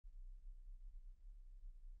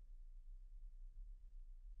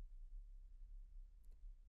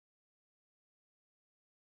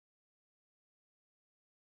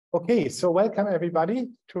Okay, so welcome everybody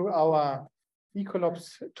to our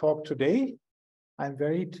ECOLOPES talk today. I'm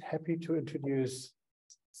very happy to introduce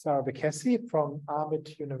Sarah Bekessy from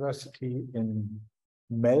RMIT University in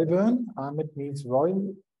Melbourne. RMIT means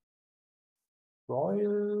Royal.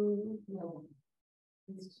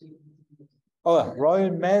 Oh,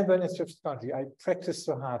 Royal Melbourne Institute of Technology. I practiced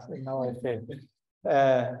so hard and now I failed.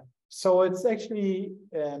 So it's actually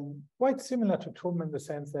quite similar to TUM in the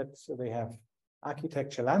sense that they have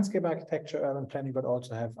architecture, landscape architecture, urban planning, but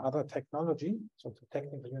also have other technology. So it's a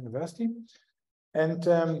technical university. And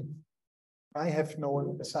I have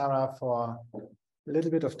known Sarah for a little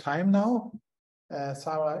bit of time now.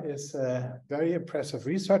 Sarah is a very impressive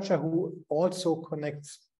researcher who also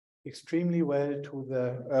connects extremely well to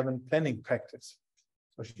the urban planning practice.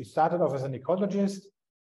 So she started off as an ecologist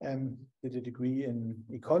and did a degree in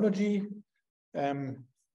ecology and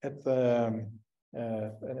a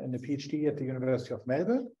PhD at the University of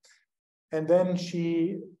Melbourne. And then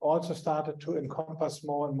she also started to encompass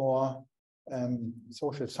more and more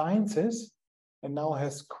social sciences, and now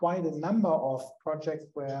has quite a number of projects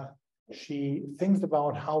where she thinks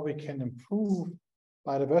about how we can improve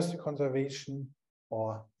biodiversity conservation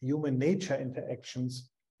or human-nature interactions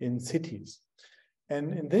in cities.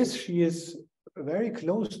 And in this, she is very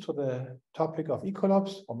close to the topic of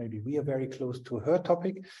ECOLOPES, or maybe we are very close to her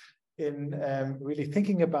topic, in really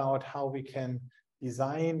thinking about how we can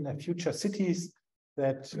design future cities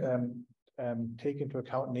that take into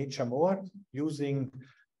account nature more, using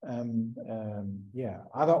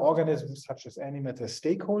other organisms such as animals as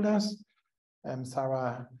stakeholders.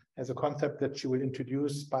 Sarah has a concept that she will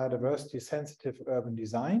introduce, biodiversity sensitive urban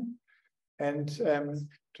design. And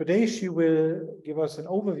today she will give us an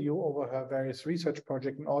overview over her various research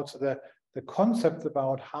projects and also the concepts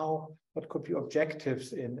about what could be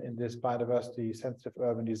objectives in this biodiversity sensitive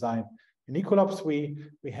urban design. In ECOLOPES,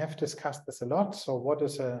 we have discussed this a lot. So what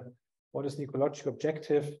is an ecological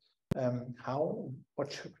objective?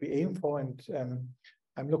 What should we aim for? And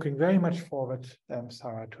I'm looking very much forward,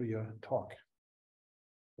 Sarah, to your talk.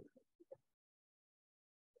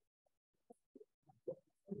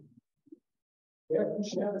 Yeah,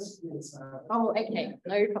 share this, please. Oh, okay,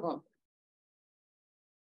 no problem.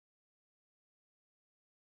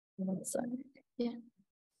 So, yeah.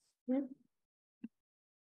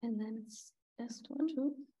 And then it's just one,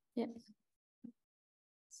 two, yeah.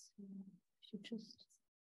 So should just.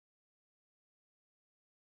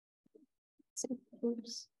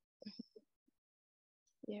 Oops.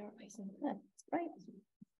 Yeah, that's great.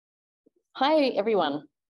 Hi, everyone,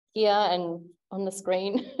 here and on the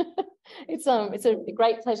screen. It's a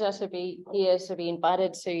great pleasure to be here, to be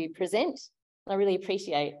invited to present. I really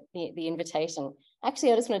appreciate the invitation.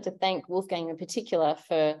 Actually, I just wanted to thank Wolfgang in particular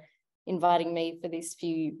for inviting me for these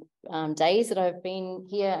few days that I've been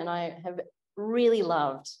here, and I have really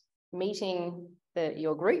loved meeting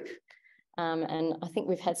your group. And I think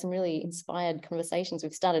we've had some really inspired conversations.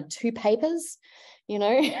 We've started 2 papers,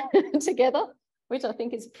 together, which I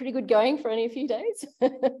think is pretty good going for only a few days.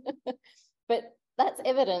 But that's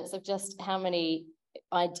evidence of just how many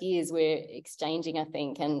ideas we're exchanging, I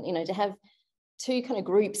think. And, to have 2 kind of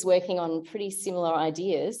groups working on pretty similar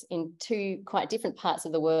ideas in 2 quite different parts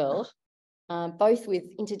of the world, both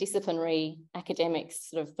with interdisciplinary academics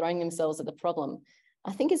sort of throwing themselves at the problem,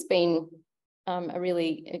 I think has been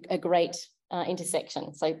a great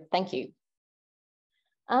intersection. So thank you.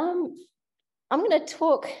 I'm going to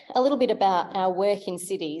talk a little bit about our work in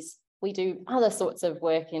cities. We do other sorts of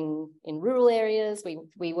work in rural areas.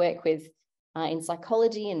 We work with in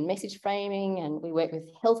psychology and message framing, and we work with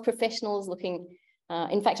health professionals looking.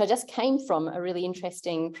 In fact, I just came from a really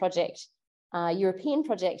interesting project, European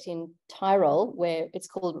project in Tyrol, where it's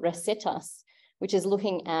called Recetas, which is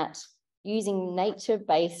looking at using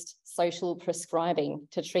nature-based social prescribing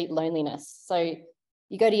to treat loneliness. So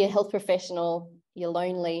you go to your health professional, you're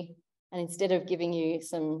lonely, and instead of giving you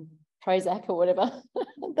some Prozac or whatever,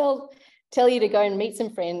 they'll tell you to go and meet some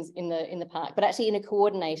friends in the park, but actually in a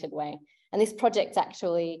coordinated way. And this project's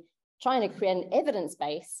actually trying to create an evidence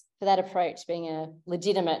base for that approach being a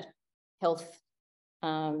legitimate health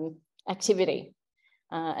activity.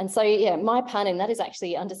 And so, yeah, my part in that is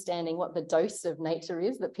actually understanding what the dose of nature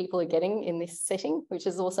is that people are getting in this setting, which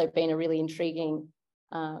has also been a really intriguing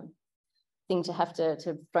thing to have to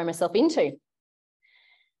throw myself into.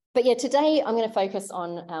 But yeah, today I'm going to focus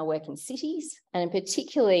on our work in cities, and in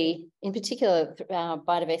particular our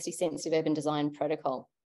biodiversity sensitive urban design protocol.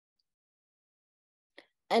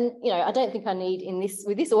 And I don't think I need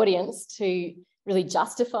with this audience to really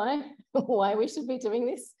justify why we should be doing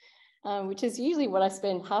this, which is usually what I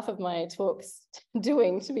spend half of my talks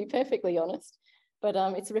doing, to be perfectly honest. but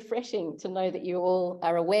it's refreshing to know that you all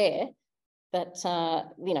are aware that,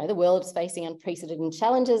 you know, the world is facing unprecedented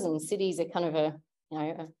challenges, and cities are kind of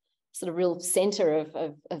a sort of real centre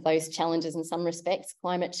of those challenges in some respects.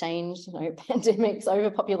 Climate change, you know, pandemics,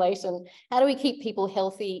 overpopulation. How do we keep people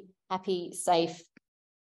healthy, happy, safe,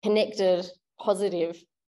 connected, positive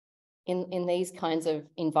in these kinds of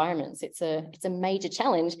environments? It's a major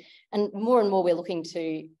challenge, and more we're looking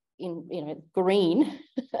to green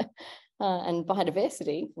and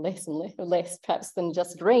biodiversity, less perhaps than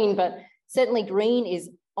just green, but certainly green is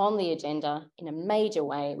on the agenda in a major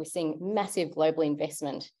way. We're seeing massive global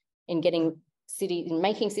investment in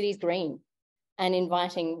making cities green and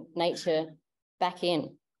inviting nature back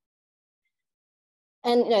in.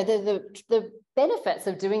 And you know, the benefits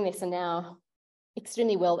of doing this are now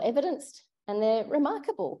extremely well evidenced, and they're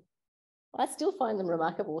remarkable. I still find them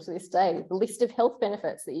remarkable to this day. The list of health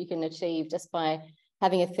benefits that you can achieve just by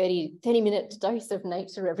having a 30-minute dose of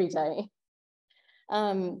nature every day.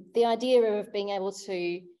 The idea of being able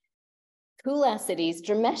to cool our cities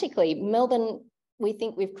dramatically. Melbourne, we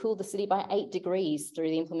think we've cooled the city by 8 degrees through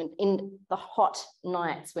in the hot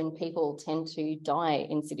nights when people tend to die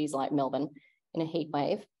in cities like Melbourne in a heat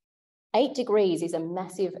wave. 8 degrees is a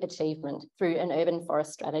massive achievement through an urban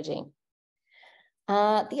forest strategy.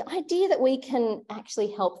 The idea that we can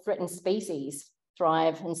actually help threatened species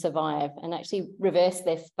thrive and survive and actually reverse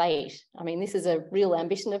their fate. I mean, this is a real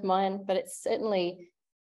ambition of mine, but it's certainly,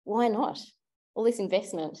 why not? All this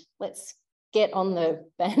investment, let's get on the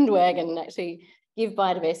bandwagon and actually give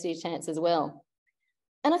biodiversity a chance as well.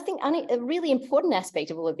 And I think a really important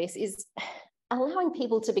aspect of all of this is allowing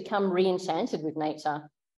people to become re-enchanted with nature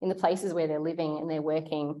in the places where they're living and they're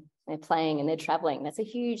working, they're playing and they're traveling. That's a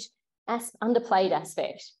huge underplayed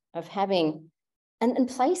aspect of having and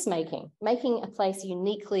place making a place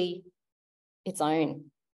uniquely its own.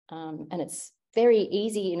 And it's very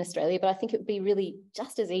easy in Australia, but I think it would be really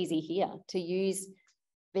just as easy here to use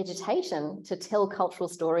vegetation to tell cultural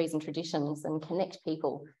stories and traditions and connect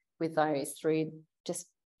people with those through just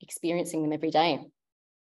experiencing them every day.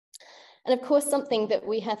 And of course, something that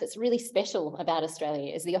we have that's really special about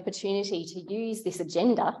Australia is the opportunity to use this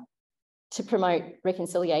agenda to promote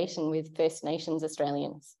reconciliation with First Nations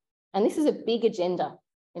Australians. And this is a big agenda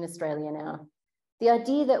in Australia now. The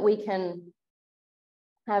idea that we can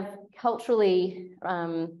have culturally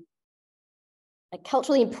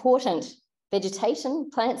important vegetation,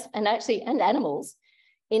 plants, and animals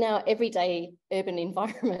in our everyday urban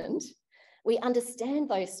environment. We understand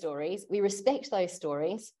those stories, we respect those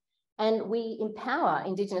stories, and we empower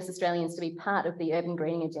Indigenous Australians to be part of the urban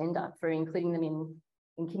greening agenda through including them in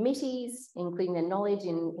committees, including their knowledge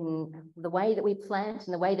in the way that we plant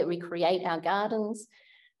and the way that we create our gardens,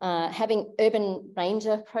 having urban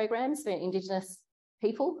ranger programs for Indigenous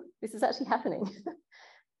people. This is actually happening.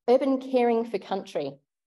 Urban caring for country.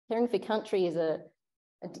 Caring for country is an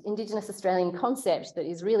Indigenous Australian concept that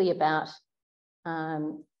is really about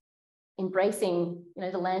embracing,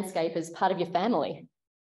 the landscape as part of your family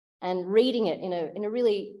and reading it in a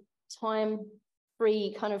really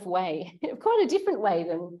time-free kind of way, quite a different way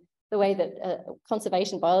than the way that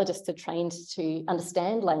conservation biologists are trained to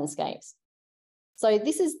understand landscapes. So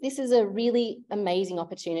this is a really amazing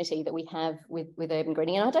opportunity that we have with urban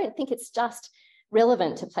greening. And I don't think it's just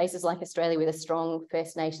relevant to places like Australia with a strong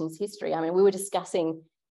First Nations history. I mean, we were discussing,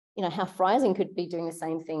 how Freising could be doing the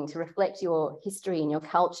same thing to reflect your history and your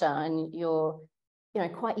culture and your,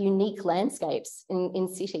 quite unique landscapes in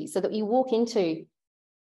cities, so that you walk into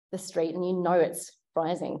the street and it's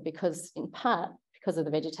Freising in part because of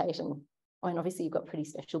the vegetation. Oh, and obviously you've got pretty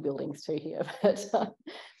special buildings too here,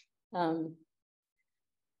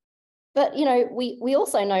 but we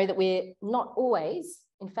also know that we're not always,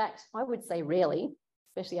 in fact, I would say rarely,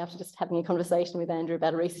 especially after just having a conversation with Andrew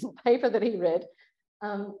about a recent paper that he read,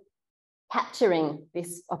 capturing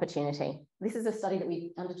this opportunity. This is a study that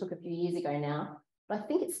we undertook a few years ago now, but I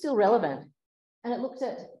think it's still relevant. And it looked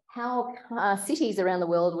at how cities around the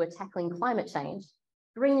world were tackling climate change.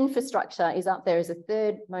 Green infrastructure is up there as a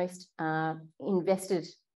third most invested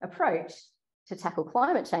approach to tackle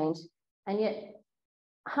climate change. And yet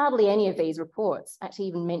hardly any of these reports actually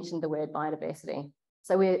even mentioned the word biodiversity.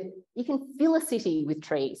 So you can fill a city with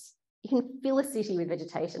trees, you can fill a city with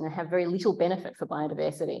vegetation and have very little benefit for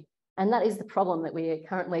biodiversity. And that is the problem that we are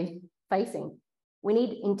currently facing. We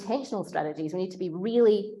need intentional strategies. We need to be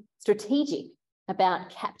really strategic about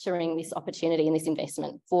capturing this opportunity and this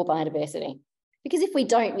investment for biodiversity. Because if we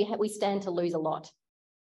don't, we stand to lose a lot.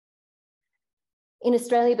 In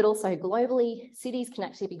Australia, but also globally, cities can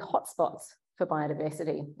actually be hotspots for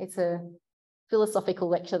biodiversity. It's a philosophical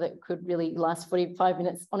lecture that could really last 45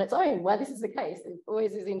 minutes on its own. Why this is the case, it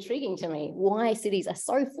always is intriguing to me, why cities are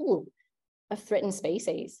so full of threatened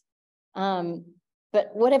species.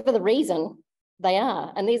 But whatever the reason, they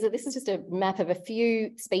are. And this is just a map of a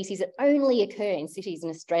few species that only occur in cities in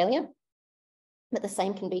Australia. But the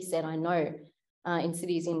same can be said, I know, in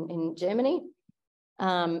cities in Germany.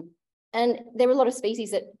 And there are a lot of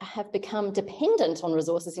species that have become dependent on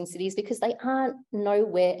resources in cities because they aren't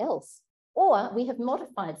nowhere else. Or we have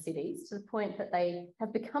modified cities to the point that they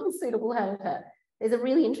have become suitable habitat. There's a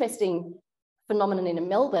really interesting phenomenon in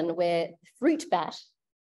Melbourne where fruit bat,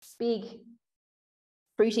 big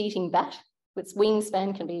fruit-eating bat, its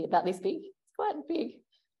wingspan can be about this big, it's quite big,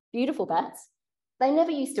 beautiful bats. They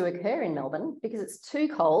never used to occur in Melbourne because it's too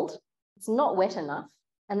cold, it's not wet enough,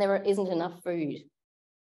 and there isn't enough food.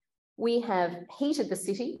 We have heated the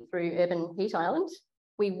city through urban heat island.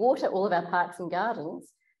 We water all of our parks and gardens,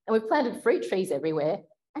 and we've planted fruit trees everywhere,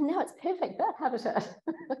 and now it's perfect bat habitat,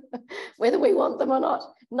 whether we want them or not.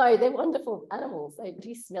 No, they're wonderful animals. They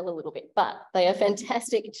do smell a little bit, but they are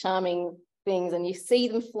fantastic, charming things, and you see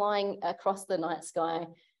them flying across the night sky,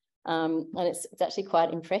 and it's actually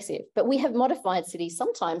quite impressive. But we have modified cities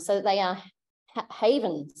sometimes so that they are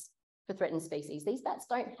havens for threatened species. These bats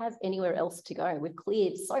don't have anywhere else to go. We've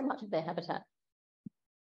cleared so much of their habitat.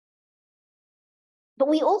 But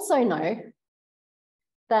we also know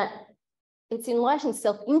that it's in light and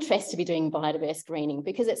self-interest to be doing biodiverse greening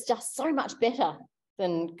because it's just so much better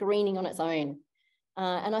than greening on its own.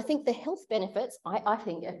 And I think the health benefits, I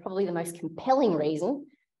think, are probably the most compelling reason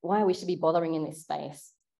why we should be bothering in this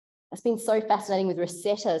space. It's been so fascinating with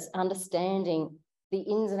resetters understanding the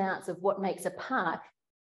ins and outs of what makes a park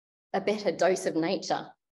a better dose of nature.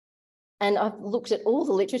 And I've looked at all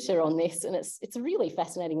the literature on this, and it's a really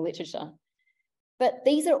fascinating literature. But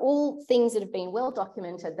these are all things that have been well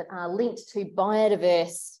documented that are linked to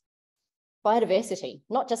biodiversity,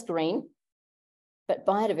 not just green, but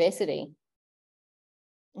biodiversity.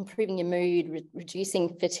 Improving your mood,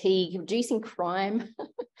 reducing fatigue, reducing crime,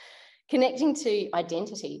 connecting to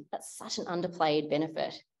identity. That's such an underplayed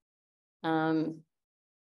benefit.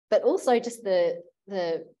 But also just the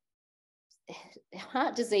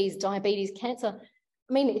heart disease, diabetes, cancer.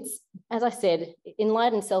 I mean, it's, as I said,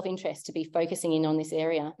 enlightened self-interest to be focusing in on this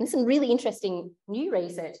area. And there's some really interesting new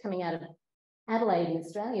research coming out of Adelaide in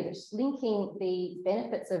Australia that's linking the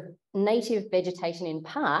benefits of native vegetation in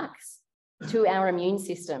parks to our immune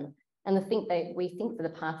system. And we think that the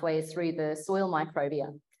pathway is through the soil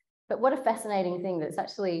microbia. But what a fascinating thing, that's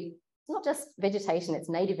actually, it's not just vegetation, it's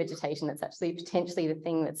native vegetation that's actually potentially the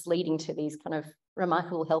thing that's leading to these kind of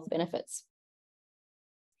remarkable health benefits.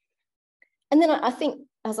 And then I think,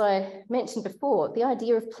 as I mentioned before, the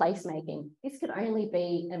idea of placemaking. This could only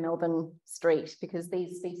be a Melbourne street because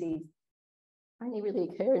these species only really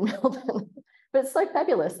occur in Melbourne. But it's so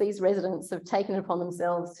fabulous. These residents have taken it upon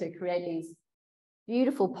themselves to create these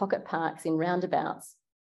beautiful pocket parks in roundabouts.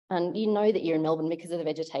 And you know that you're in Melbourne because of the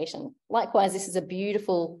vegetation. Likewise, this is a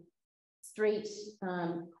beautiful street,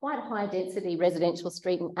 quite a high density residential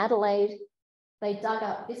street in Adelaide. They dug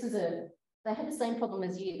up, they had the same problem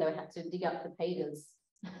as you. They had to dig up the Peters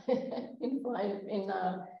in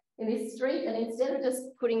this street. And instead of just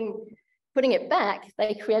putting it back,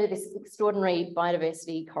 they created this extraordinary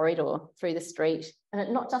biodiversity corridor through the street,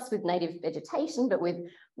 and not just with native vegetation, but with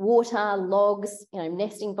water, logs,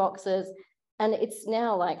 nesting boxes. And it's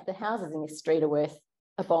now like the houses in this street are worth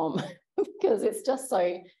a bomb because it's just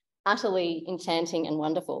so utterly enchanting and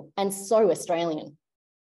wonderful, and so Australian.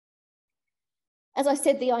 As I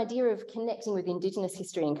said, the idea of connecting with Indigenous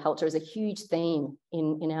history and culture is a huge theme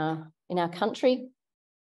in our country.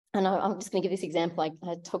 And I'm just going to give this example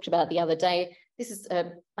I talked about the other day. This is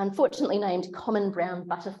a unfortunately named common brown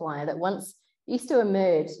butterfly that once used to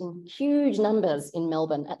emerge in huge numbers in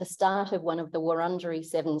Melbourne at the start of one of the Wurundjeri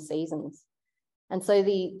 7 seasons. And so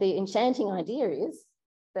the enchanting idea is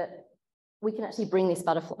that we can actually bring this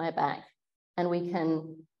butterfly back, and we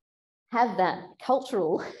can have that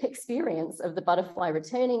cultural experience of the butterfly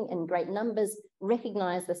returning in great numbers,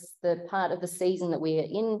 recognise the part of the season that we are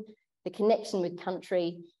in, the connection with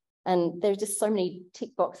country. And there's just so many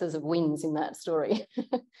tick boxes of wins in that story.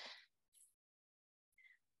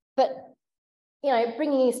 But,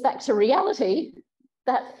 bringing us back to reality,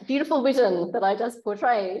 that beautiful vision that I just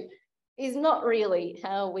portrayed is not really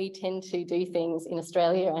how we tend to do things in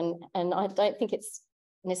Australia. And I don't think it's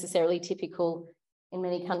necessarily typical in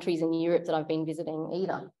many countries in Europe that I've been visiting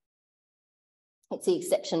either. It's the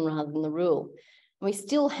exception rather than the rule. And we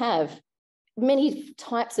still have many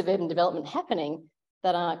types of urban development happening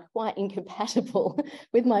that are quite incompatible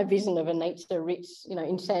with my vision of a nature-rich,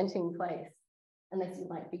 enchanting place. unless you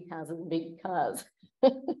like big houses and big cars.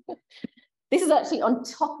 This is actually on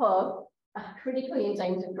top of a critically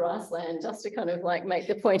endangered grassland, just to kind of like make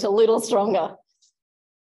the point a little stronger.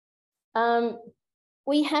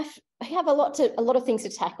 We have a lot of things to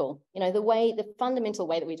tackle. You know, the fundamental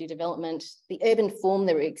way that we do development, the urban form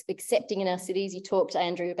that we're accepting in our cities. You talked,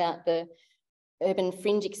 Andrew, about the urban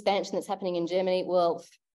fringe expansion that's happening in Germany. Well,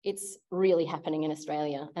 it's really happening in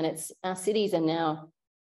Australia, and our cities are now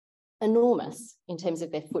enormous in terms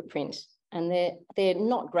of their footprint, and they're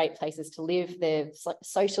not great places to live. They're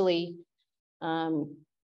socially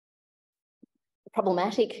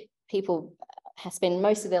problematic. People spend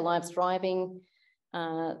most of their lives driving.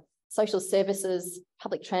 Social services,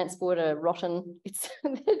 public transport are rotten. It's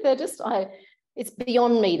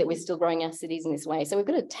beyond me that we're still growing our cities in this way. So we've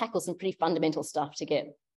got to tackle some pretty fundamental stuff to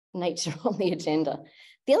get nature on the agenda.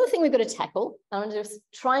 The other thing we've got to tackle, I'm going to just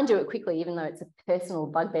try and do it quickly, even though it's a personal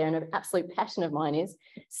bugbear and an absolute passion of mine, is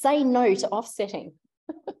say no to offsetting.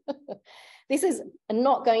 This is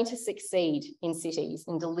not going to succeed in cities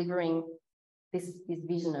in delivering this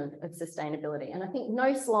vision of sustainability. And I think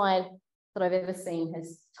no slide that I've ever seen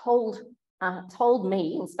has told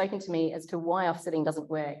me and spoken to me as to why offsetting doesn't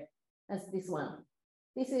work, as this one.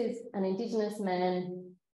 This is an Indigenous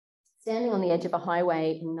man standing on the edge of a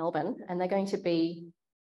highway in Melbourne, and they're going to be,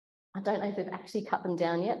 I don't know if they've actually cut them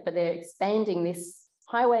down yet, but they're expanding this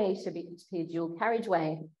highway to be a dual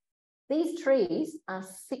carriageway. These trees are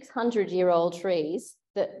 600-year-old trees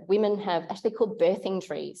that women have actually called birthing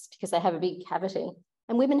trees because they have a big cavity,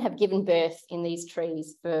 and women have given birth in these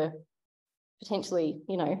trees for potentially,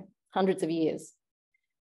 you know, hundreds of years.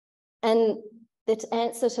 And the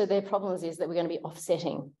answer to their problems is that we're going to be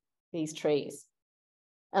offsetting these trees.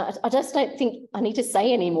 I just don't think I need to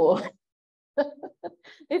say anymore.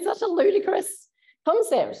 It's such a ludicrous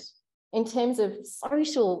concept in terms of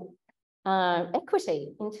social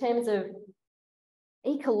equity, in terms of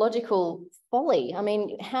ecological folly. I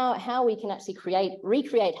mean, how we can actually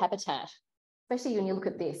recreate habitat, especially when you look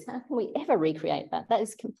at this. How can we ever recreate that? That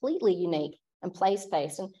is completely unique and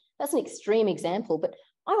place-based. And that's an extreme example, but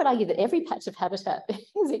I would argue that every patch of habitat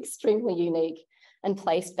is extremely unique and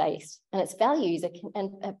place-based, and its values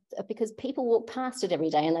because people walk past it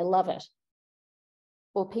every day and they love it.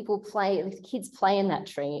 Or kids play in that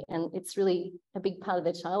tree, and it's really a big part of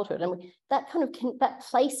their childhood. And that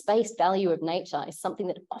place-based value of nature is something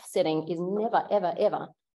that offsetting is never, ever, ever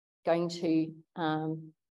going to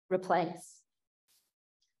replace.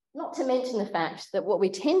 Not to mention the fact that what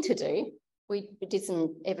we tend to do, we did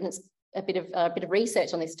some evidence, a bit of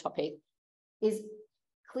research on this topic, is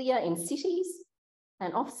clear in cities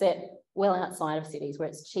and offset well outside of cities where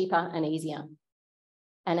it's cheaper and easier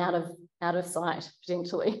and out of sight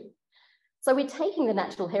potentially. So we're taking the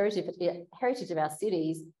natural heritage of our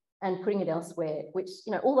cities and putting it elsewhere, which,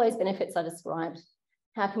 you know, all those benefits I described,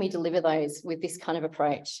 how can we deliver those with this kind of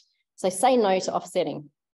approach? So say no to offsetting.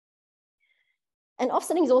 And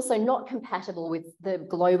offsetting is also not compatible with the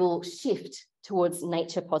global shift towards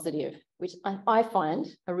nature positive, which I find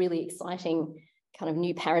a really exciting kind of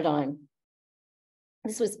new paradigm.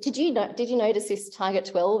 Did you notice this target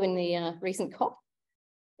 12 in the recent COP?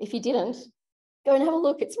 If you didn't, go and have a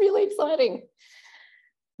look. It's really exciting.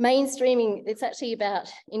 Mainstreaming, it's actually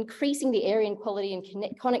about increasing the area and quality and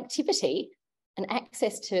connectivity and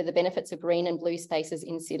access to the benefits of green and blue spaces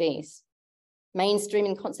in cities.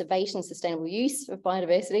 Mainstreaming conservation, sustainable use of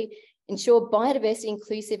biodiversity, ensure biodiversity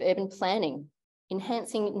inclusive urban planning,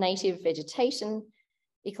 enhancing native vegetation,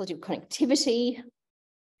 ecological connectivity,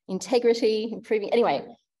 integrity, improving. Anyway,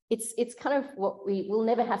 it's kind of what we'll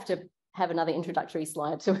never have to have another introductory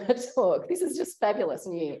slide to a talk. This is just fabulous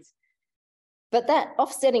news. But that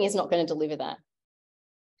offsetting is not going to deliver that.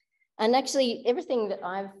 And actually, everything that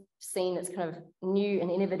I've seen that's kind of new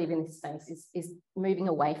and innovative in this space is moving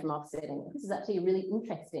away from offsetting. This is actually a really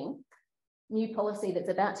interesting new policy that's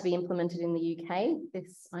about to be implemented in the UK.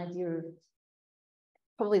 This idea of,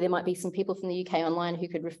 probably there might be some people from the UK online who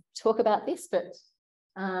could talk about this, but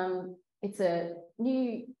it's a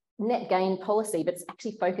new net gain policy, but it's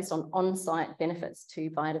actually focused on on-site benefits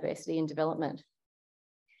to biodiversity and development.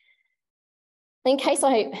 In case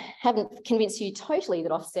I haven't convinced you totally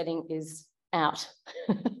that offsetting is out,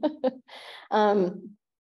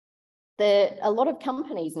 a lot of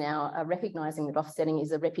companies now are recognising that offsetting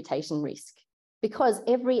is a reputation risk, because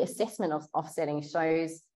every assessment of offsetting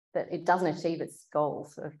shows that it doesn't achieve its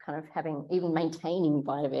goals of kind of even maintaining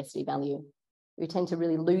biodiversity value. We tend to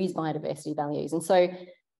really lose biodiversity values. And so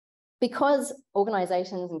because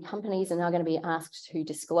organisations and companies are now going to be asked to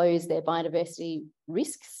disclose their biodiversity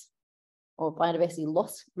risks or biodiversity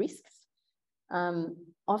loss risks,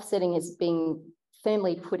 offsetting is being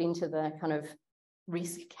firmly put into the kind of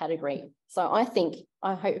risk category. So I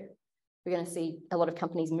hope we're going to see a lot of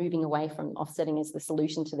companies moving away from offsetting as the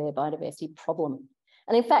solution to their biodiversity problem.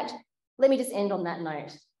 And in fact, let me just end on that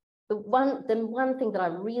note. The one thing that I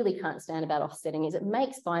really can't stand about offsetting is it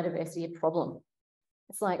makes biodiversity a problem.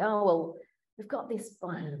 It's like, oh, well, we've got this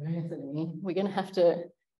biodiversity, we're going to have to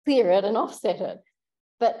clear it and offset it.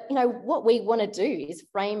 But, you know, what we want to do is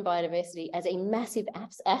frame biodiversity as a massive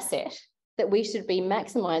asset that we should be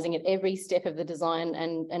maximising at every step of the design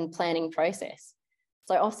and planning process.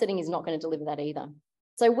 So offsetting is not going to deliver that either.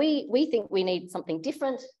 So we think we need something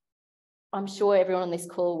different. I'm sure everyone on this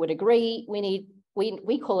call would agree.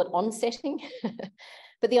 We call it onsetting,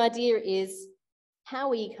 but the idea is how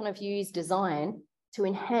we kind of use design to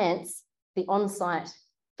enhance the on-site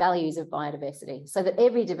values of biodiversity so that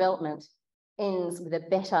every development ends with a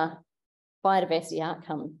better biodiversity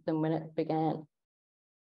outcome than when it began.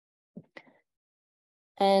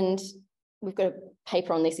 And we've got a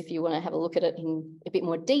paper on this if you want to have a look at it in a bit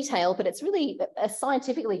more detail, but it's really a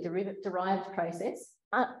scientifically derived process,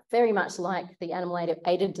 very much like the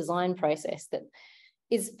animal-aided design process that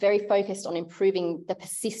is very focused on improving the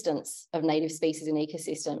persistence of native species in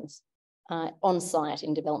ecosystems on site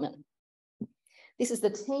in development. This is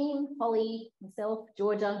the team, Holly, myself,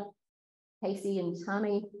 Georgia, Casey and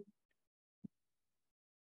Tami.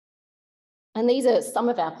 And these are some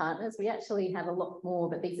of our partners. We actually have a lot more,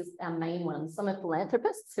 but these are our main ones. Some are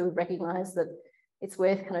philanthropists who have recognised that it's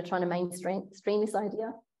worth kind of trying to mainstream this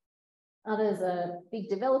idea. Others are big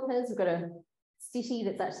developers. We've got a city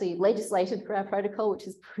that's actually legislated for our protocol, which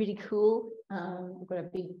is pretty cool. We've got a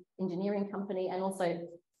big engineering company and also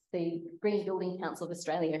the Green Building Council of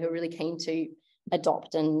Australia, who are really keen to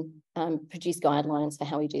adopt and produce guidelines for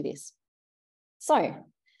how we do this. So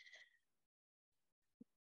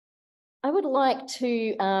I would like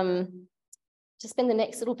to spend the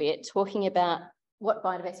next little bit talking about what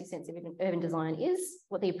biodiversity sensitive urban design is,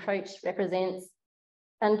 what the approach represents,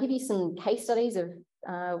 and give you some case studies of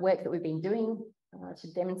work that we've been doing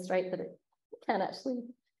to demonstrate that it can actually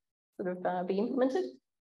sort of be implemented.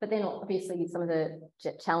 But then obviously some of the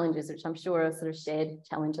challenges, which I'm sure are sort of shared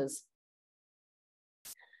challenges.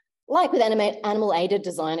 Like with animal-aided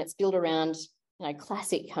design, it's built around, you know,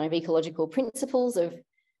 classic kind of ecological principles of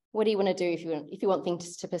what do you want to do if you want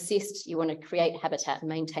things to persist. You want to create habitat,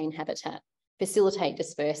 maintain habitat, facilitate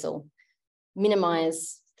dispersal,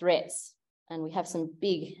 minimise threats. And we have some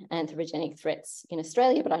big anthropogenic threats in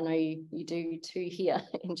Australia, but I know you do too here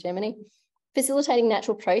in Germany. Facilitating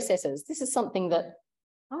natural processes. This is something that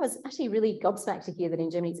I was actually really gobsmacked to hear that in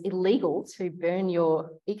Germany it's illegal to burn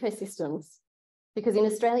your ecosystems. Because in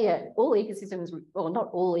Australia, all ecosystems, or not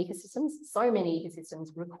all ecosystems, so many ecosystems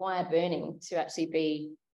require burning to actually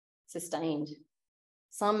be sustained.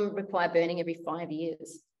 Some require burning every 5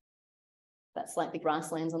 years. That's like the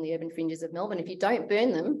grasslands on the urban fringes of Melbourne. If you don't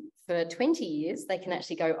burn them for 20 years, they can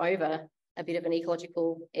actually go over a bit of an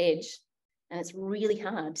ecological edge, and it's really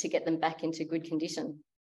hard to get them back into good condition.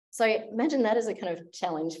 So imagine that as a kind of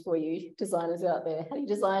challenge for you designers out there. How do you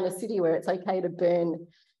design a city where it's okay to burn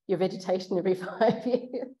your vegetation every 5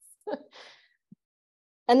 years?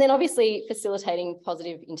 And then obviously facilitating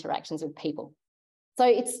positive interactions with people. So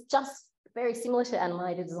it's just very similar to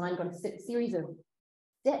animal-aided design. Got a series of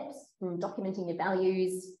steps from documenting your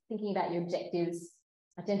values, thinking about your objectives,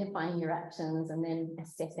 identifying your actions, and then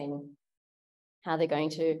assessing how they're going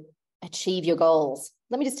to achieve your goals.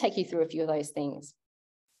 Let me just take you through a few of those things.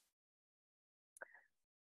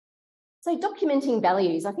 So documenting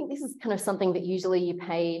values, I think this is kind of something that usually you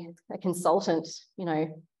pay a consultant, you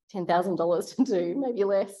know, $10,000 to do, maybe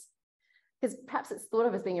less, because perhaps it's thought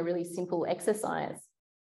of as being a really simple exercise.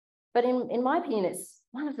 But in my opinion, it's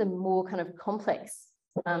one of the more kind of complex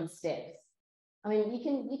steps. I mean,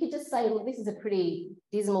 you could just say, look, this is a pretty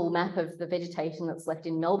dismal map of the vegetation that's left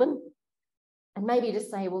in Melbourne. And maybe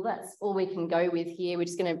just say, well, that's all we can go with here. We're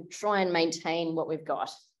just going to try and maintain what we've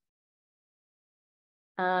got.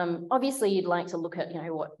 Obviously, you'd like to look at, you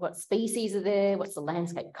know, what species are there, what's the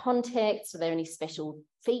landscape context, are there any special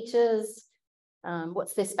features,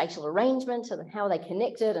 what's their spatial arrangement, how are they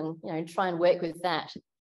connected, and, you know, try and work with that.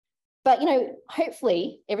 But, you know,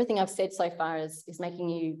 hopefully everything I've said so far is making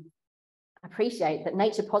you appreciate that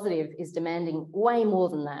nature positive is demanding way more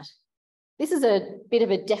than that. This is a bit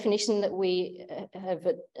of a definition that we have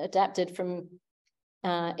adapted from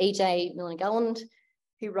E.J. Milner-Gulland,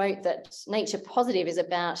 who wrote that nature positive is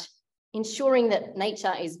about ensuring that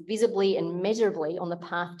nature is visibly and measurably on the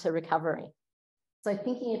path to recovery. So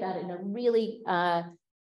thinking about it in a really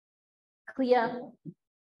clear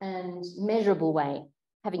and measurable way,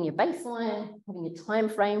 having your baseline, having your time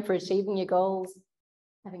frame for achieving your goals,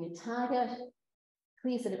 having a target,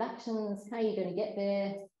 clear set of actions, how you're going to get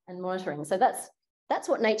there, and monitoring. So that's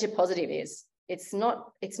what nature positive is. It's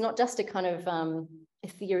not just a kind of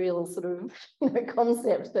ethereal sort of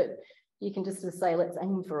concept that you can just sort of say, let's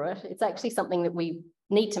aim for it. It's actually something that we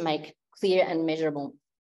need to make clear and measurable.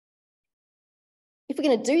 If we're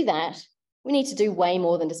going to do that, we need to do way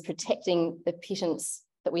more than just protecting the pittance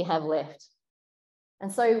that we have left.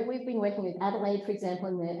 And so we've been working with Adelaide, for example,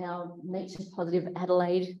 in our Nature Positive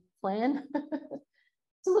Adelaide plan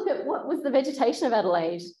to look at what was the vegetation of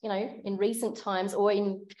Adelaide, in recent times or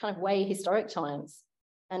in kind of way historic times.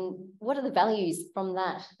 And what are the values from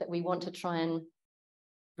that we want to try and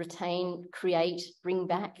retain, create, bring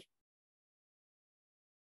back?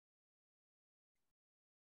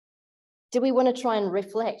 Do we want to try and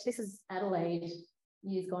reflect? This is Adelaide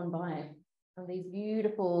years gone by, and these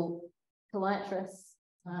beautiful coliatrous,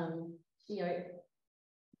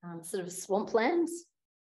 sort of swamplands.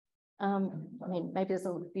 I mean, maybe it's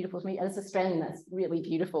not beautiful to me. As an Australian, that's really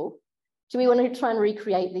beautiful. Do we want to try and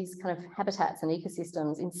recreate these kind of habitats and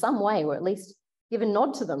ecosystems in some way, or at least give a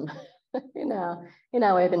nod to them in our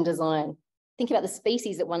urban design? Think about the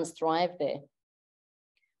species that once thrived there.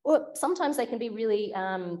 Or sometimes they can be really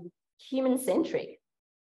human-centric.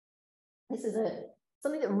 This is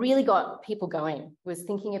something that really got people going, was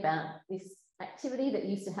thinking about this activity that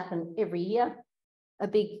used to happen every year, a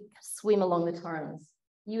big swim along the Torrens.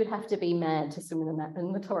 You would have to be mad to swim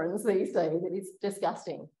in the Torrens these days. It is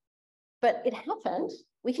disgusting. But it happened.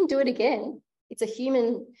 We can do it again. It's a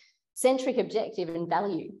human-centric objective and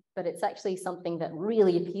value, but it's actually something that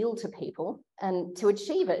really appealed to people. And to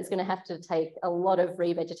achieve it is going to have to take a lot of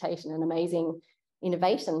revegetation and amazing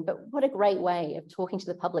innovation. But what a great way of talking to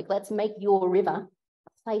the public. Let's make your river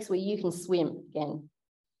a place where you can swim again.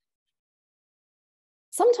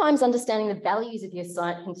 Sometimes understanding the values of your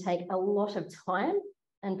site can take a lot of time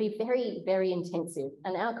and be very, very intensive.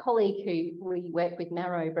 And our colleague who we work with,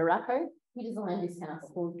 Maro Baracco, he designed this house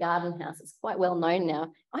called Garden House. It's quite well known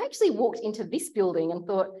now. I actually walked into this building and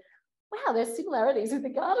thought, wow, there's similarities with the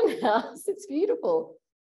Garden House. It's beautiful.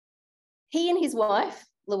 He and his wife,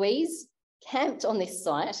 Louise, camped on this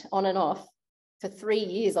site on and off for 3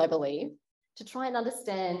 years, I believe, to try and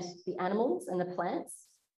understand the animals and the plants,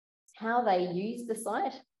 how they use the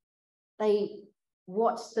site. They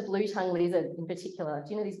watched the blue-tongue lizard in particular.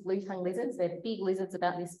 Do you know these blue-tongue lizards? They're big lizards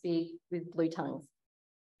about this big with blue tongues.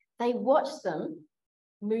 They watched them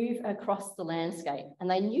move across the landscape, and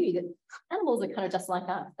they knew that animals are kind of just like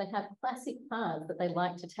us. They have classic paths that they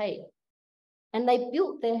like to take. And they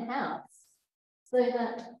built their house so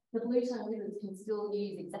that the blue-tongue lizards can still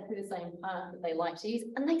use exactly the same path that they like to use,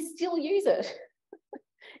 and they still use it.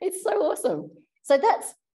 It's so awesome. So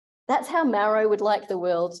that's how Maro would like the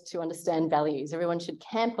world to understand values. Everyone should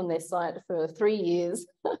camp on their site for 3 years,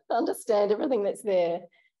 understand everything that's there,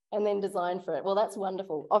 and then design for it. Well, that's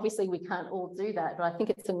wonderful. Obviously, we can't all do that, but I think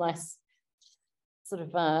it's a nice sort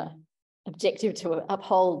of objective to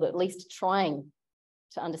uphold, at least trying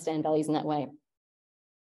to understand values in that way.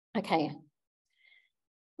 Okay,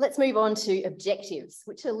 let's move on to objectives,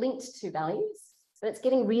 which are linked to values, but it's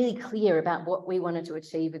getting really clear about what we wanted to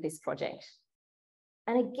achieve with this project.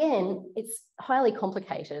 And again, it's highly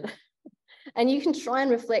complicated. And you can try and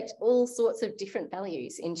reflect all sorts of different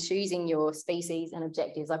values in choosing your species and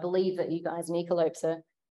objectives. I believe that you guys in ECOLOPES are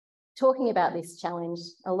talking about this challenge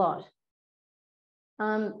a lot.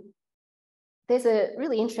 There's a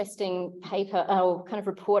really interesting paper or kind of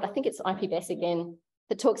report, I think it's IPBES again,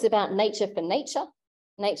 that talks about nature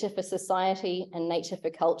for society, and nature for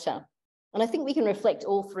culture. And I think we can reflect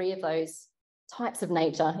all three of those types of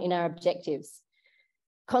nature in our objectives.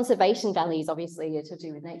 Conservation values obviously are to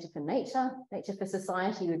do with nature for nature. Nature for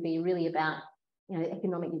society would be really about,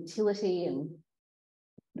 economic utility and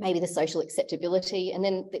maybe the social acceptability. And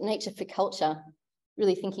then the nature for culture,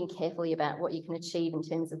 really thinking carefully about what you can achieve in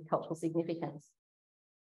terms of cultural significance.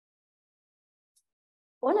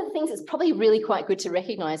 One of the things that's probably really quite good to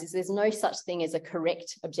recognise is there's no such thing as a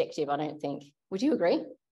correct objective, I don't think. Would you agree?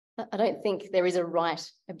 I don't think there is a right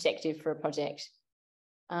objective for a project.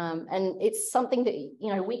 And it's something that,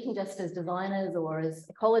 we can just as designers or as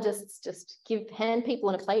ecologists just hand people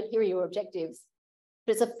on a plate, here are your objectives.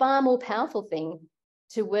 But it's a far more powerful thing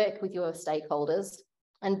to work with your stakeholders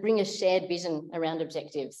and bring a shared vision around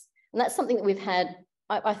objectives. And that's something that we've had,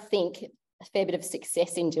 I think, a fair bit of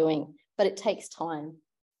success in doing, but it takes time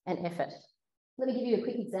and effort. Let me give you a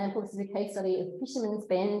quick example. This is a case study of Fisherman's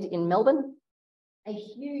Bend in Melbourne, a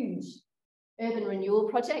huge urban renewal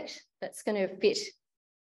project that's going to fit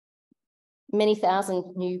many thousand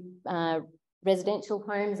new residential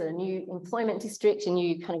homes, a new employment district, a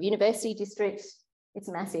new kind of university district, It's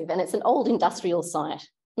massive, and it's an old industrial site,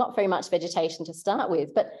 not very much vegetation to start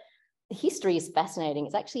with, but the history is fascinating.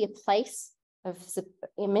 It's actually a place of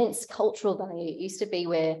immense cultural value. It used to be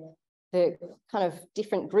where the kind of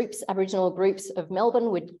different groups, Aboriginal groups of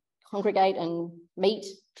Melbourne would congregate and meet,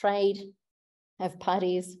 trade, have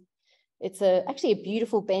parties. It's actually a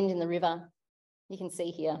beautiful bend in the river. You can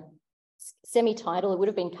see here, semi-tidal. It would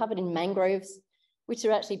have been covered in mangroves, which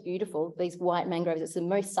are actually beautiful, these white mangroves. It's the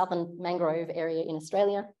most southern mangrove area in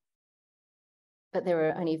Australia, but there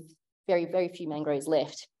are only very, very few mangroves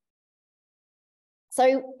left. So,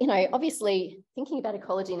 you know, obviously thinking about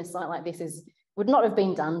ecology in a site like this would not have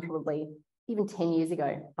been done probably even 10 years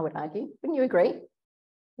ago, I would argue. Wouldn't you agree?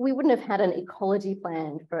 We wouldn't have had an ecology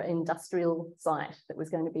plan for an industrial site that was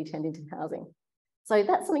going to be turned into housing. So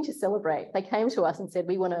that's something to celebrate. They came to us and said,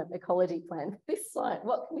 we want an ecology plan for this site.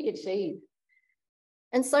 What can we achieve?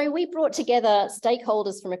 And so we brought together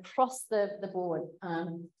stakeholders from across the board,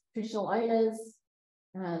 traditional owners,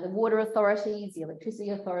 the water authorities, the electricity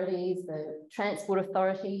authorities, the transport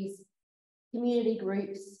authorities, community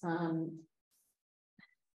groups,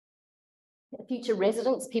 future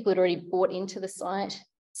residents, people who'd already bought into the site,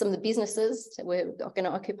 some of the businesses that were going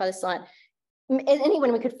to occupy the site,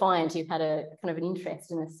 anyone we could find who had a kind of an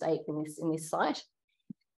interest and a stake in this site.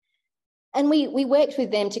 And we worked with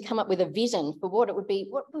them to come up with a vision for what it would be,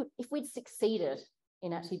 if we'd succeeded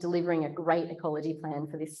in actually delivering a great ecology plan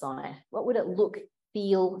for this site, what would it look,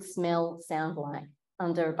 feel, smell, sound like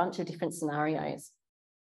under a bunch of different scenarios?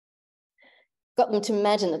 Got them to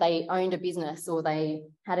imagine that they owned a business, or they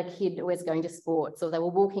had a kid who was going to sports, or they were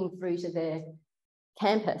walking through to their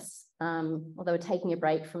campus, or they were taking a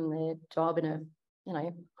break from their job in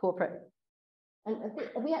a corporate. And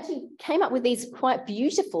we actually came up with these quite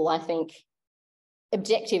beautiful, I think,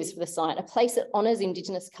 objectives for the site: a place that honours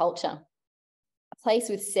Indigenous culture, a place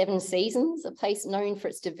with 7 seasons, a place known for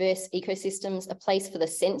its diverse ecosystems, a place for the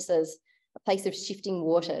senses, a place of shifting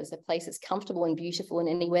waters, a place that's comfortable and beautiful in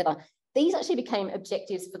any weather. These actually became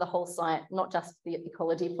objectives for the whole site, not just the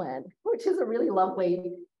ecology plan, which is a really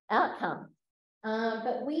lovely outcome.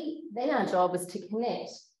 But then our job was to connect.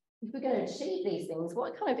 If we're going to achieve these things,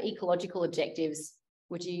 what kind of ecological objectives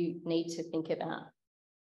would you need to think about?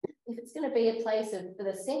 If it's going to be a place for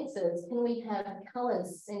the senses, can we have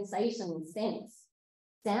colours, sensations, scents,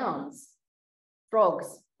 sounds,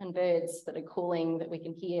 frogs and birds that are calling that we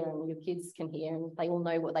can hear and your kids can hear and they all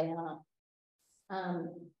know what they are?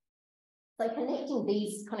 So connecting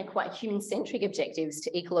these kind of quite human-centric objectives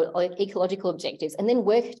to ecological objectives, and then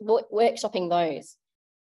workshopping those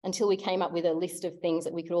until we came up with a list of things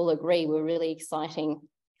that we could all agree were really exciting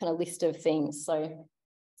kind of list of things. So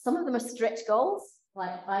some of them are stretch goals,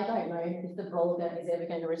 like I don't know if the Brolga is ever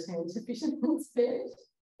going to return to fisherman's bend.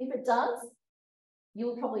 If it does,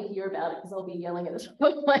 you'll probably hear about it because I'll be yelling at the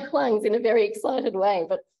top of my lungs in a very excited way,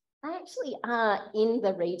 but they actually are in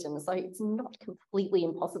the region, so it's not completely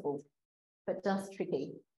impossible, but just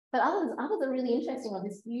tricky. But others are really interesting. On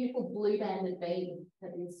this beautiful blue-banded bee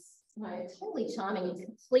that is totally charming. It's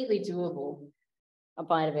completely doable, a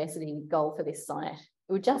biodiversity goal for this site.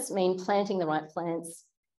 It would just mean planting the right plants,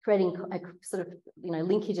 creating a sort of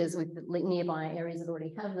linkages with the nearby areas that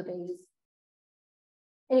already have the bees.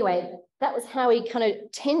 Anyway, that was how we kind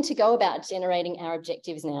of tend to go about generating our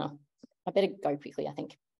objectives now. I better go quickly, I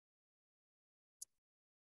think.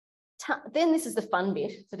 Then this is the fun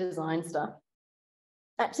bit, the design stuff.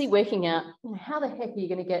 Actually working out how the heck are you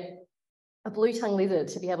going to get a blue-tongued lizard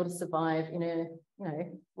to be able to survive in a,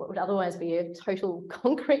 what would otherwise be a total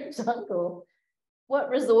concrete jungle? What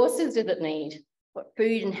resources does it need? What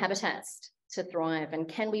food and habitats to thrive? And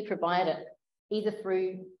can we provide it either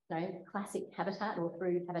through classic habitat or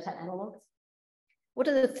through habitat analogues? What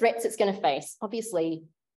are the threats it's going to face? Obviously,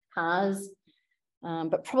 cars,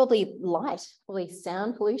 but probably light, probably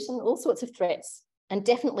sound pollution, all sorts of threats, and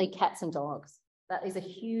definitely cats and dogs. That is a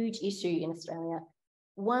huge issue in Australia.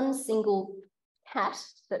 One single cat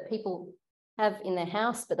that people have in their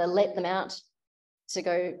house, but they let them out to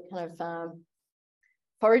go kind of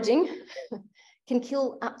foraging, can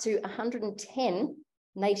kill up to 110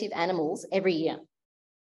 native animals every year.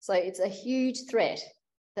 So it's a huge threat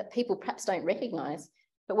that people perhaps don't recognise.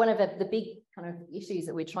 But one of the big kind of issues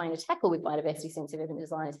that we're trying to tackle with biodiversity sensitive urban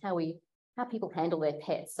design is how people handle their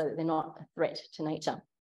pets so that they're not a threat to nature.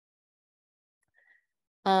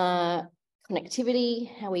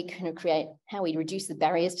 Connectivity, how we kind of how we reduce the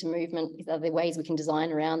barriers to movement, are there ways we can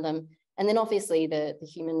design around them? And then obviously the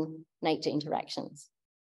human-nature interactions.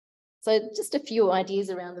 So just a few ideas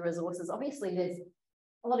around the resources. Obviously there's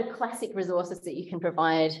a lot of classic resources that you can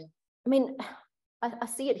provide. I mean, I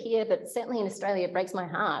see it here, but certainly in Australia, it breaks my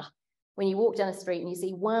heart when you walk down a street and you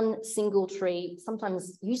see one single tree,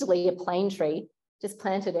 sometimes usually a plane tree, just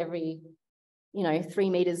planted every, 3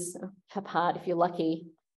 meters apart if you're lucky.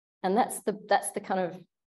 And that's the kind of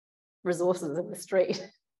resources of the street.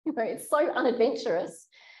 It's so unadventurous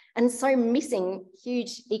and so missing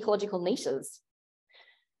huge ecological niches.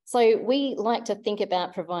 So we like to think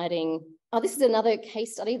about providing, this is another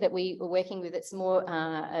case study that we were working with. It's more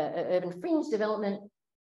urban fringe development,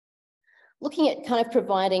 looking at kind of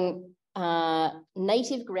providing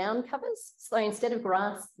native ground covers. So instead of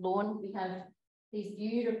grass lawn, we have these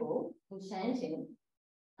beautiful, enchanting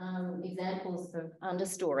examples of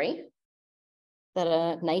understory that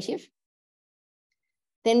are native.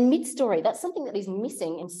 Then mid-story, that's something that is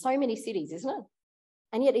missing in so many cities, isn't it?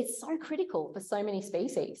 And yet it's so critical for so many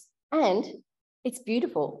species. And it's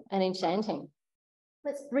beautiful and enchanting.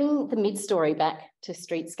 Let's bring the mid-story back to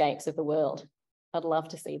streetscapes of the world. I'd love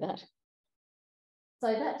to see that.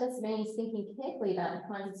 So that just means thinking carefully about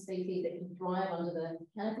the kinds of species that can thrive under the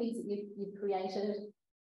canopies that you've created.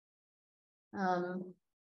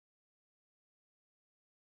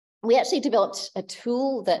 We actually developed a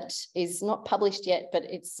tool that is not published yet, but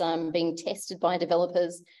it's being tested by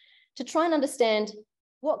developers to try and understand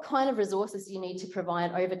what kind of resources you need to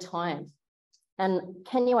provide over time. And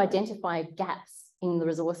can you identify gaps in the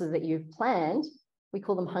resources that you've planned? We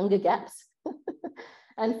call them hunger gaps.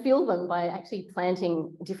 And fill them by actually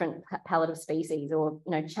planting different palette of species, or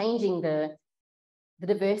changing the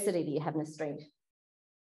diversity that you have in a street.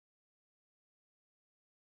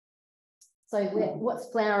 So what's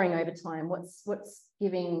flowering over time? What's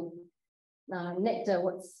giving nectar?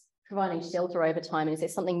 What's providing shelter over time? And is there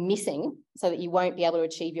something missing so that you won't be able to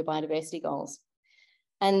achieve your biodiversity goals?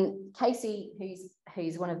 And Casey,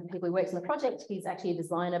 who's one of the people who works on the project, he's actually a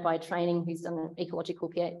designer by training, who's done an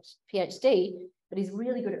ecological PhD, but he's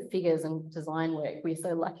really good at figures and design work. We're so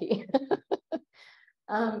lucky.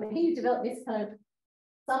 He developed this kind of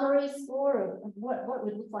summary score of what it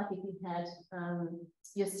would look like if you had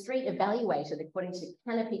your street evaluated according to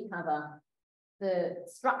canopy cover, the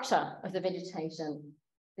structure of the vegetation,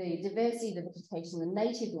 the diversity of the vegetation, the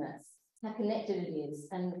nativeness, how connected it is,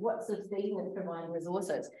 and what sort of season it's providing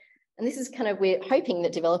resources. And this is kind of, we're hoping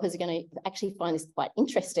that developers are going to actually find this quite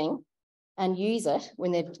interesting and use it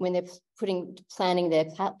when they're planning their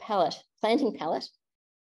planting palette,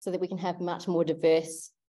 so that we can have much more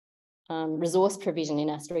diverse resource provision in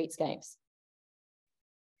our streetscapes.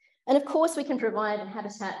 And of course, we can provide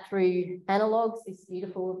habitat through analogues. This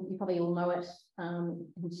beautiful, you probably all know it,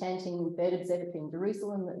 enchanting bird observatory in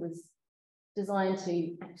Jerusalem that was designed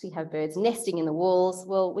to actually have birds nesting in the walls.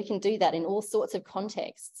 Well, we can do that in all sorts of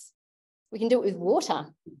contexts. We can do it with water.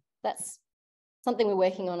 That's something we're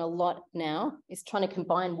working on a lot now, is trying to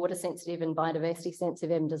combine water sensitive and biodiversity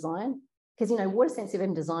sensitive urban design. Because, water sensitive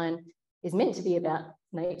urban design is meant to be about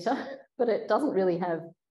nature, but it doesn't really have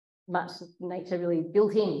much nature really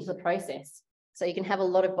built into the process. So you can have a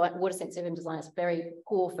lot of water sensitive urban design that's very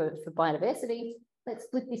poor for biodiversity. Let's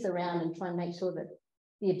flip this around and try and make sure that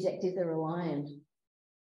the objectives are aligned.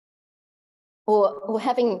 Or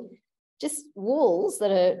having just walls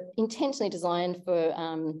that are intentionally designed for,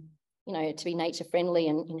 to be nature friendly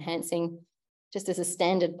and enhancing, just as a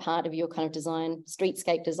standard part of your kind of design,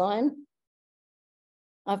 streetscape design.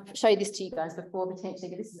 I've showed this to you guys before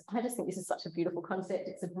potentially, but I just think this is such a beautiful concept.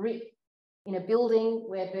 It's a brick in a building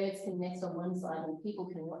where birds can nest on one side and people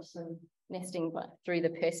can watch them nesting through the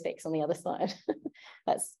perspex on the other side.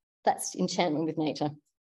 That's enchantment with nature.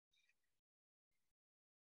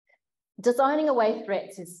 Designing away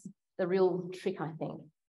threats is the real trick, I think.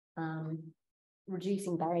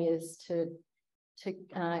 Reducing barriers to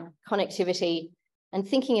connectivity, and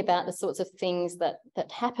thinking about the sorts of things that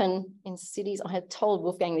happen in cities. I had told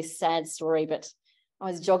Wolfgang this sad story, but I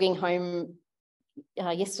was jogging home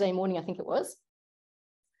yesterday morning, I think it was.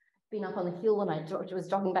 Been up on the hill, and I was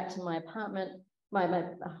jogging back to my apartment, my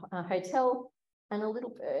hotel, and a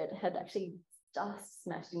little bird had actually just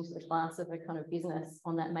smashed into the glass of a kind of business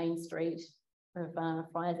on that main street of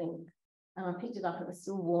Freising. And I picked it up, it was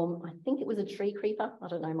still warm. I think it was a tree creeper. I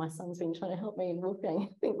don't know, my son's been trying to help me in Wolfgang.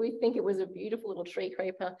 We think it was a beautiful little tree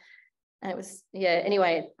creeper. And it was,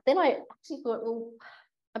 anyway, then I actually thought, well,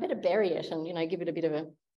 I better bury it and, give it a bit of a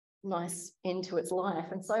nice end to its life.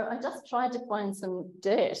 And so I just tried to find some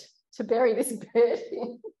dirt to bury this bird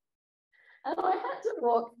in. And I had to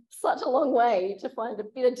walk such a long way to find a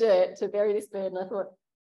bit of dirt to bury this bird. And I thought,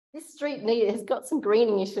 this street has got some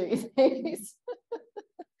greening issues.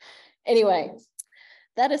 Anyway,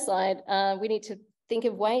 that aside, we need to think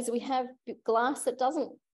of ways that we have glass that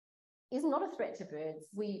doesn't is not a threat to birds.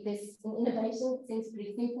 There's an innovation, it seems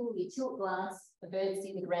pretty simple. You tilt glass, the birds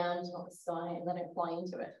see the ground, not the sky, and they don't fly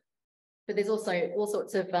into it. But there's also all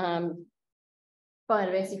sorts of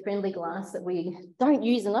biodiversity-friendly glass that we don't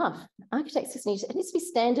use enough. Architects just it needs to be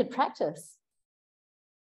standard practice.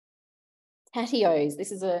 Patios,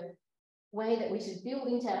 this is a way that we should build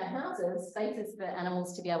into our houses spaces for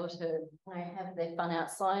animals to be able to have their fun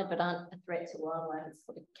outside but aren't a threat to wildlife. It's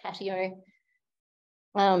called a catio.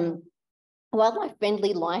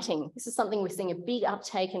 Wildlife-friendly lighting. This is something we're seeing a big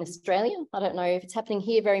uptake in Australia. I don't know if it's happening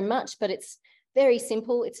here very much, but it's very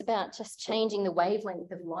simple. It's about just changing the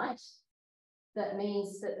wavelength of light. That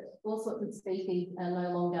means that all sorts of species are no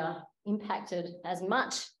longer impacted as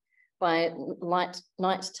much by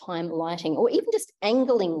nighttime lighting, or even just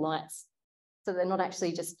angling lights, so they're not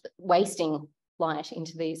actually just wasting light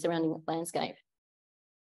into the surrounding landscape.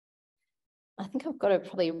 I think I've got to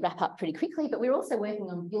probably wrap up pretty quickly, but we're also working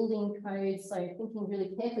on building codes, so thinking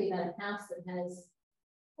really carefully about a house that has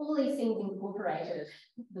all these things incorporated,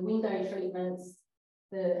 the window treatments,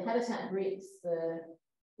 the habitat bricks, the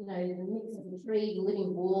mix of the tree, the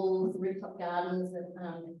living walls, the rooftop gardens,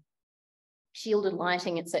 the shielded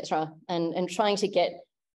lighting, etc., and trying to get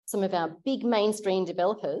some of our big mainstream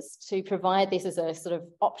developers to provide this as a sort of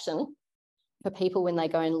option for people when they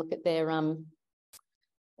go and look at their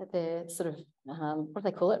sort of what do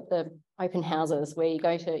they call it? The open houses, where you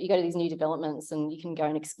go to these new developments and you can go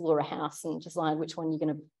and explore a house and decide which one you're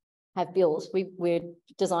going to have built. We're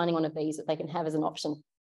designing one of these that they can have as an option,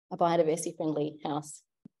 a biodiversity-friendly house.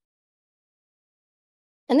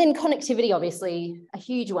 And then connectivity, obviously, a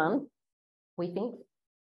huge one, we think.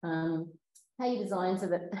 How you design so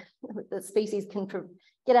that the species can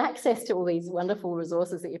get access to all these wonderful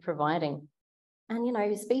resources that you're providing.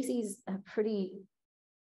 And, species are pretty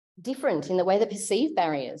different in the way they perceive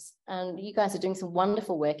barriers. And you guys are doing some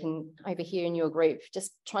wonderful work over here in your group,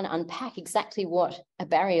 just trying to unpack exactly what a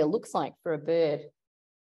barrier looks like for a bird,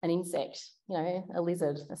 an insect, a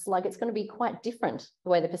lizard, a slug. It's going to be quite different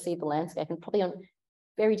the way they perceive the landscape, and probably on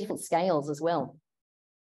very different scales as well.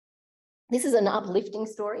 This is an uplifting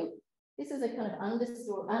story. This is a kind of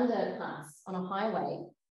underpass on a highway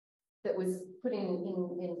that was put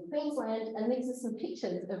in Queensland, and these are some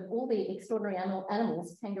pictures of all the extraordinary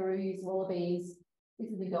animals, kangaroos, wallabies. This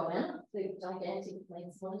is the goanna, the gigantic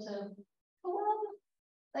lynx monitor.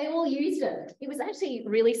 They all used it. It was actually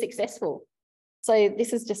really successful. So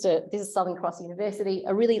this is Southern Cross University,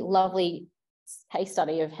 a really lovely case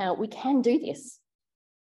study of how we can do this.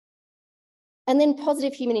 And then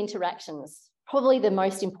positive human interactions, probably the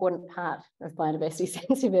most important part of biodiversity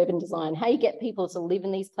sensitive urban design. How you get people to live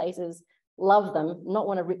in these places, love them, not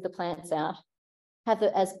want to rip the plants out, have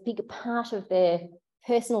it as big a part of their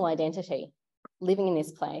personal identity, living in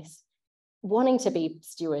this place, wanting to be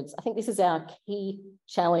stewards. I think this is our key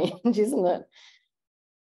challenge, isn't it?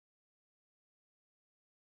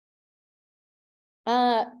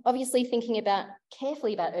 Obviously thinking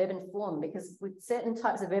carefully about urban form, because with certain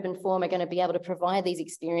types of urban form are going to be able to provide these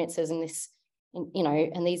experiences and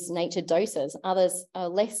these nature doses. Others are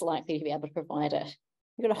less likely to be able to provide it.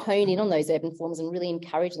 We've got to hone in on those urban forms and really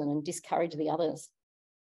encourage them and discourage the others.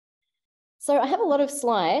 So I have a lot of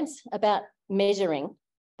slides about measuring,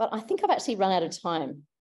 but I think I've actually run out of time.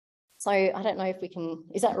 So I don't know if we can,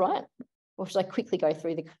 is that right? Or should I quickly go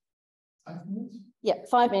through the... 5 minutes? Yeah,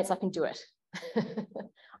 5 minutes, I can do it.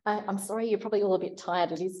 I'm sorry, you're probably all a bit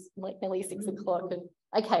tired. It is like nearly 6 o'clock.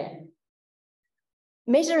 Okay.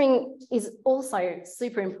 Measuring is also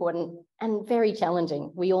super important and very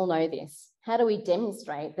challenging. We all know this. How do we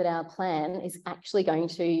demonstrate that our plan is actually going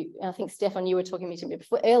to, I think, Stefan, you were talking to me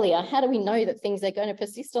before earlier, how do we know that things are going to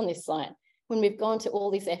persist on this site when we've gone to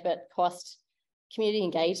all this effort, cost, community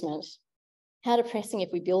engagement? How depressing if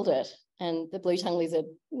we build it and the blue-tongued lizard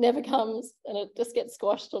never comes and it just gets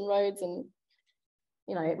squashed on roads, and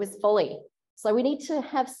it was folly. So we need to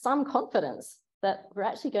have some confidence that we're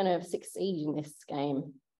actually going to succeed in this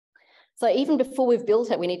game. So even before we've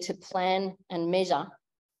built it, we need to plan and measure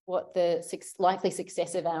what the likely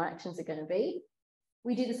success of our actions are going to be.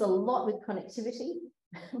 We do this a lot with connectivity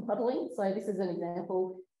modelling. So this is an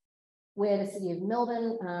example where the City of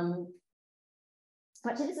Melbourne,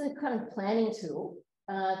 actually this is a kind of planning tool.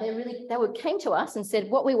 They came to us and said,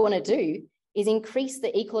 what we want to do is increase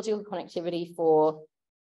the ecological connectivity for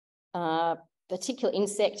a particular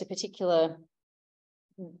insect, a particular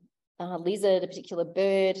lizard, a particular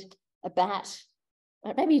bird, a bat,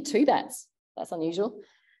 maybe 2 bats. That's unusual.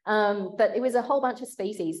 But it was a whole bunch of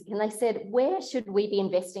species. And they said, where should we be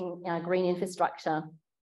investing our green infrastructure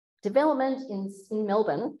development in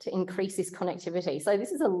Melbourne to increase this connectivity? So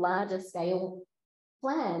this is a larger scale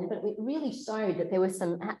plan, but it really showed that there were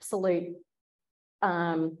some absolute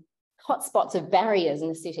hotspots of barriers in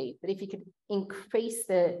the city, that if you could increase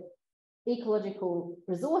the ecological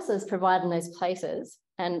resources provided in those places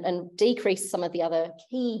and decrease some of the other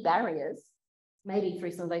key barriers, maybe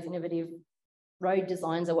through some of those innovative road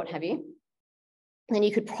designs or what have you, then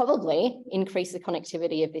you could probably increase the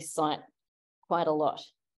connectivity of this site quite a lot.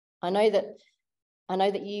 I know that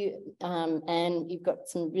you and you've got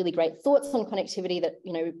some really great thoughts on connectivity that,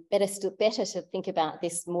 you know, better to think about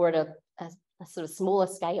this more at a sort of smaller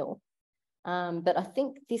scale. But I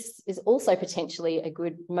think this is also potentially a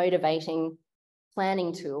good motivating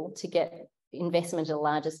planning tool to get investment at a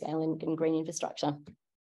larger scale in green infrastructure.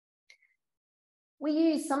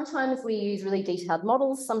 Sometimes we use really detailed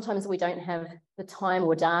models. Sometimes we don't have the time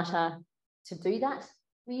or data to do that.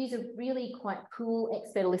 We use a really quite cool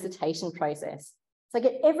expert elicitation process. So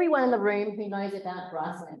get everyone in the room who knows about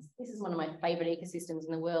grasslands. This is one of my favourite ecosystems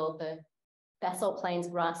in the world, the basalt plains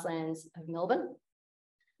grasslands of Melbourne.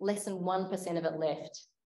 Less than 1% of it left.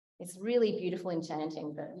 It's really beautiful,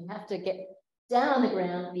 enchanting, but you have to get down on the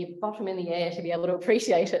ground with your bottom in the air to be able to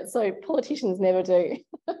appreciate it. So politicians never do.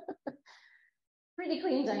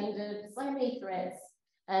 Critically endangered, so many threats.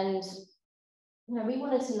 And you know, we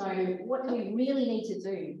wanted to know, what do we really need to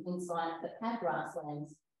do in sites that have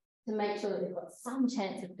grasslands to make sure that they've got some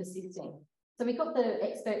chance of persisting? So we got the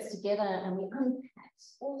experts together and we unpacked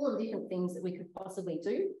all the different things that we could possibly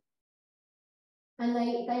do. And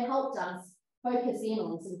they helped us focus in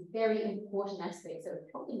on some very important aspects that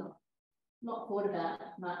we've probably not thought about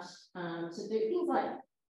much, to do things like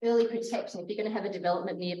early protection. If you're going to have a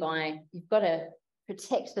development nearby, you've got to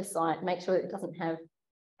protect the site, make sure that it doesn't have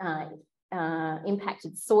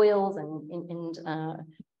impacted soils and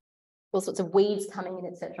all sorts of weeds coming in,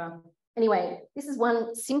 etc. Anyway, this is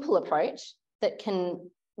one simple approach that can,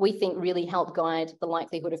 we think, really help guide the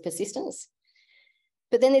likelihood of persistence.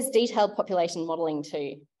 But then there's detailed population modelling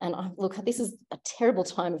too. And look, this is a terrible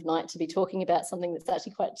time of night to be talking about something that's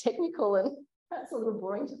actually quite technical and perhaps a little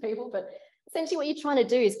boring to people, but essentially what you're trying to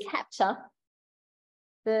do is capture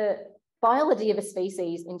the biology of a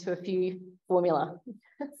species into a few formula.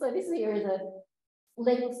 So this here is a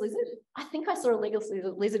legless lizard. I think I saw a legless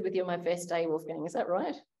lizard with you on my first day, Wolfgang, is that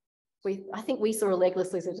right? I think we saw a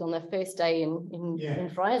legless lizard on the first day in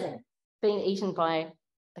Freising, being eaten by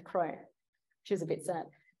a crow, which was a bit sad.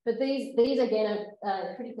 But these again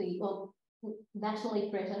are critically, well, nationally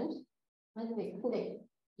threatened. I think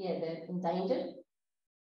they're endangered.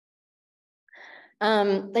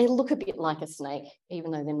 They look a bit like a snake,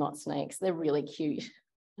 even though they're not snakes. They're really cute.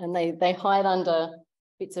 And they hide under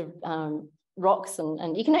bits of rocks,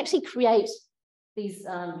 and you can actually create these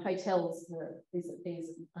hotels, these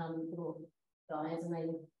little guys,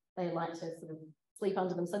 and they like to sort of sleep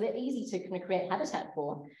under them. So they're easy to kind of create habitat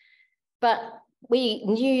for. But we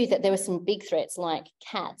knew that there were some big threats like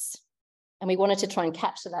cats, and we wanted to try and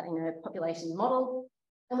capture that in a population model.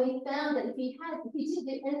 And we found that if you didn't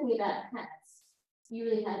do anything about cats, you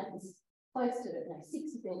really had this close to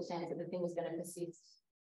 60% chance that the thing was going to persist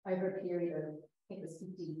over a period of, I think it was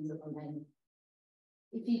 50 years or something.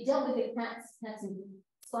 If you dealt with the cats, had some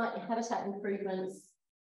slight habitat improvements,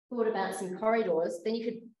 thought about some corridors, then you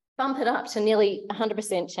could bump it up to nearly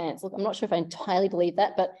 100% chance. Look, I'm not sure if I entirely believe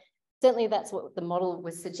that, but certainly that's what the model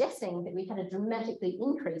was suggesting, that we had a dramatically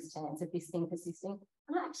increased chance of this thing persisting.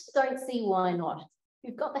 And I actually don't see why not. If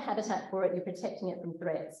you've got the habitat for it, you're protecting it from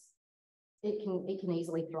threats, it can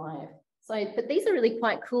easily thrive. So, but these are really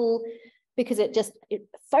quite cool because it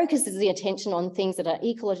focuses the attention on things that are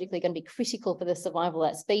ecologically going to be critical for the survival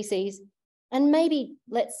of that species. And maybe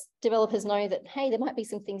lets developers know that, hey, there might be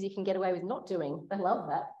some things you can get away with not doing. I love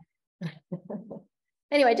that.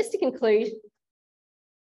 Anyway, just to conclude,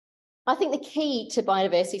 I think the key to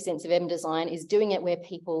biodiversity sensitive urban design is doing it where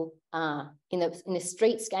people are, in the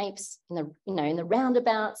streetscapes, in the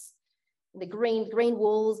roundabouts, the green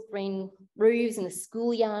walls, green roofs, in the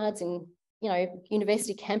schoolyards, in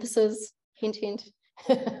university campuses. Hint, hint.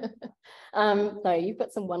 No, you've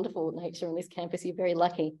got some wonderful nature on this campus. You're very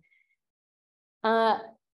lucky.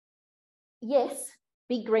 Yes,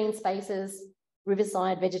 big green spaces,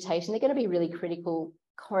 riverside vegetation, they're going to be really critical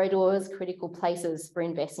corridors, critical places for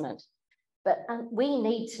investment. But we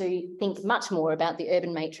need to think much more about the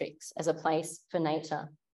urban matrix as a place for nature.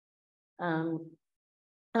 And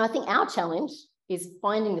I think our challenge is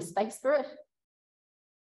finding the space for it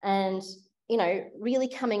and, really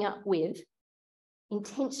coming up with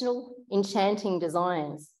intentional, enchanting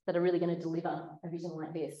designs that are really going to deliver a vision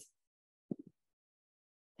like this.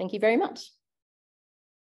 Thank you very much.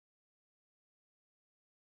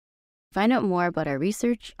 Find out more about our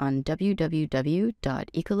research on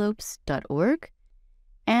www.ecolopes.org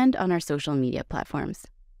and on our social media platforms.